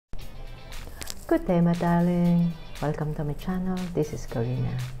Good day, my darling. Welcome to my channel. This is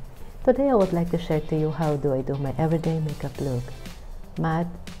Karina. Today I would like to share to you how do I do my everyday makeup look.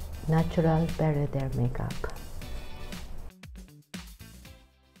 Matte natural berry there makeup.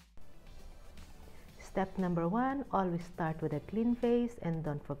 Step number 1, always start with a clean face and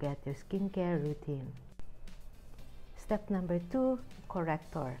don't forget your skincare routine. Step number 2,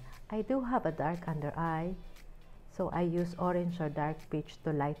 corrector. I do have a dark under eye, so I use orange or dark peach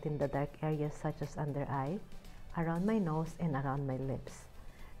to lighten the dark areas such as under eye, around my nose, and around my lips.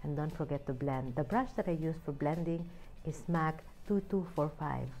 And don't forget to blend. The brush that I use for blending is MAC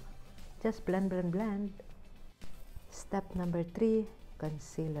 2245. Just blend, blend, blend. Step number 3,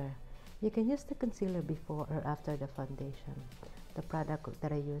 concealer. You can use the concealer before or after the foundation. The product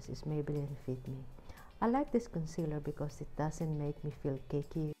that I use is Maybelline Fit Me. I like this concealer because it doesn't make me feel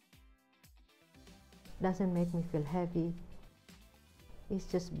cakey, doesn't make me feel heavy. It's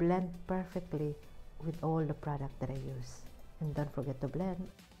just blend perfectly with all the product that I use. And don't forget to blend.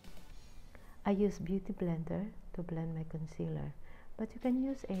 I use Beauty Blender to blend my concealer, but you can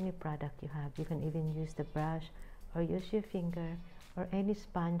use any product you have. You can even use the brush or use your finger or any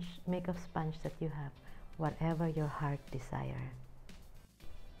sponge, makeup sponge that you have, whatever your heart desire.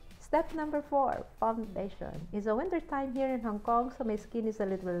 Step number 4, foundation. It's a winter time here in Hong Kong, so my skin is a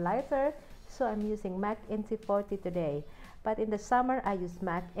little lighter, so I'm using MAC NC40 today. But in the summer, I use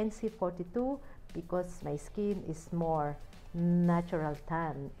MAC NC42 because my skin is more natural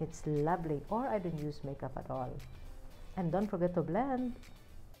tan. It's lovely, or I don't use makeup at all. And don't forget to blend.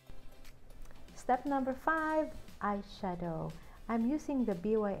 Step number 5, eyeshadow. I'm using the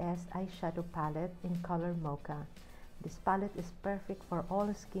BYS eyeshadow palette in color Mocha. This palette is perfect for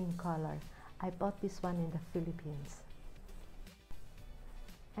all skin color. I bought this one in the Philippines.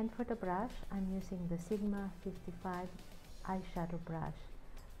 And for the brush, I'm using the Sigma 55 eyeshadow brush.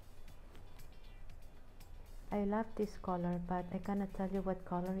 I love this color, but I cannot tell you what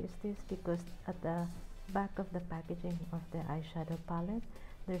color is this because at the back of the packaging of the eyeshadow palette,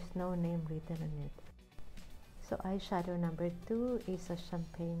 there's no name written on it. So eyeshadow number 2 is a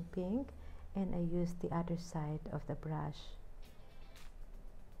champagne pink, and I use the other side of the brush.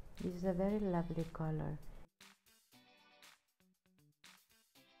 This is a very lovely color.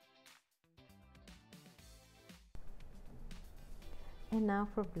 And now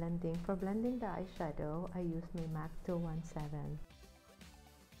for blending. For blending the eyeshadow, I use my MAC 217.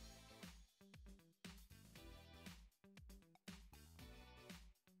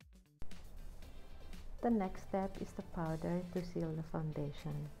 The next step is the powder to seal the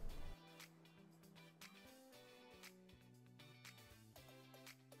foundation.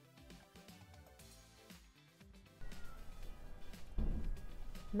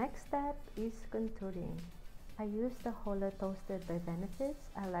 Next step is contouring. I use the HOOLA Toasted by Benefits.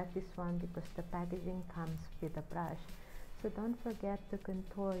 I like this one because the packaging comes with a brush. So don't forget to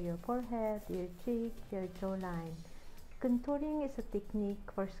contour your forehead, your cheek, your jawline. Contouring is a technique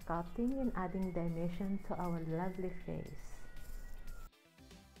for sculpting and adding dimension to our lovely face.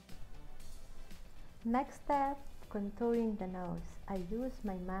 Next step, contouring the nose. I use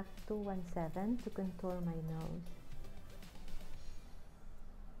my MAC 217 to contour my nose.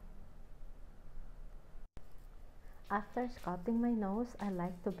 After sculpting my nose, I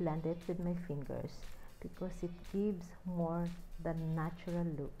like to blend it with my fingers because it gives more the natural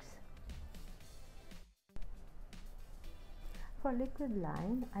looks. For liquid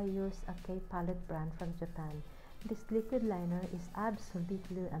line, I use a K-PALLETE brand from Japan. This liquid liner is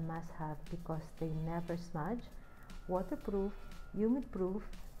absolutely a must-have because they never smudge, waterproof, humid-proof,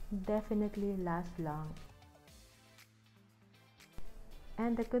 definitely last long.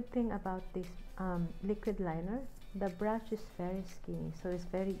 And the good thing about this liquid liner, the brush is very skinny, so it's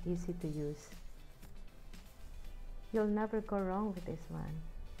very easy to use. You'll never go wrong with this one.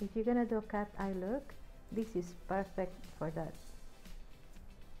 If you're gonna do a cat eye look, this is perfect for that.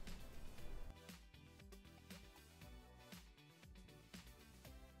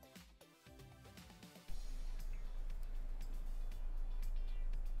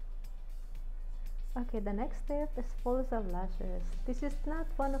 Okay, the next step is false of lashes. This is not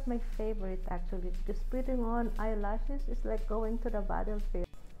one of my favorite actually because putting on eyelashes is like going to the battlefield.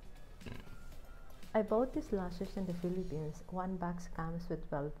 I bought these lashes in the Philippines. One box comes with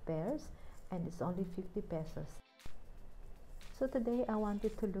 12 pairs and it's only 50 pesos. So today I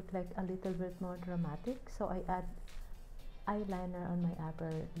wanted to look like a little bit more dramatic, so I add eyeliner on my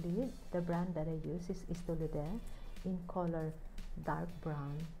upper lid. The brand that I use is ESTEE in color dark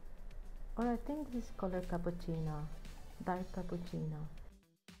brown. Or I think this is color cappuccino, dark cappuccino.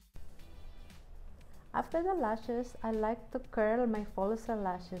 After the lashes, I like to curl my false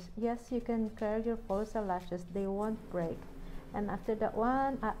lashes. Yes, you can curl your false lashes, they won't break. And after that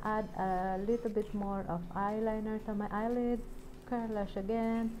one, I add a little bit more of eyeliner to my eyelid, curl lash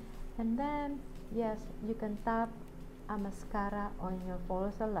again, and then yes, you can tap a mascara on your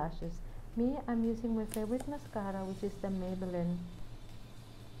false lashes. Me, I'm using my favorite mascara, which is the Maybelline.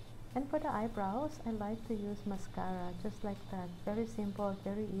 And for the eyebrows, I like to use mascara just like that. Very simple,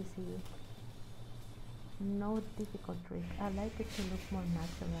 very easy. No difficult trick. I like it to look more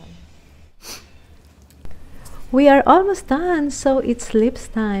natural. We are almost done, so it's lips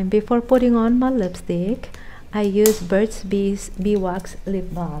time. Before putting on my lipstick, I use BuRTS BeEWAX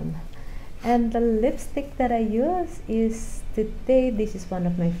lip balm. And the lipstick that I use is today, this is one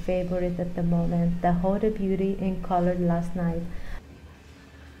of my favorite at the moment, the HUDA Beauty in Colored Last Night.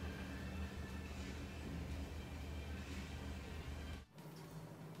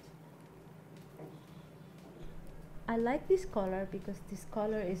 I like this color because this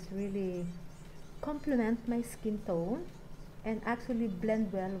color is really complement my skin tone and actually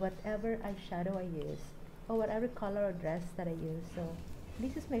blend well whatever eyeshadow I use or whatever color or dress that I use. So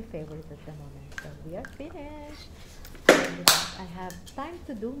this is my favorite at the moment. So we are finished. I have time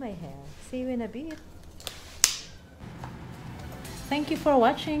to do my hair. See you in a bit. Thank you for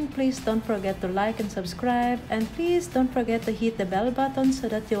watching. Please don't forget to like and subscribe, and please don't forget to hit the bell button so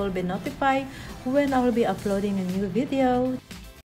that you will be notified when I will be uploading a new video.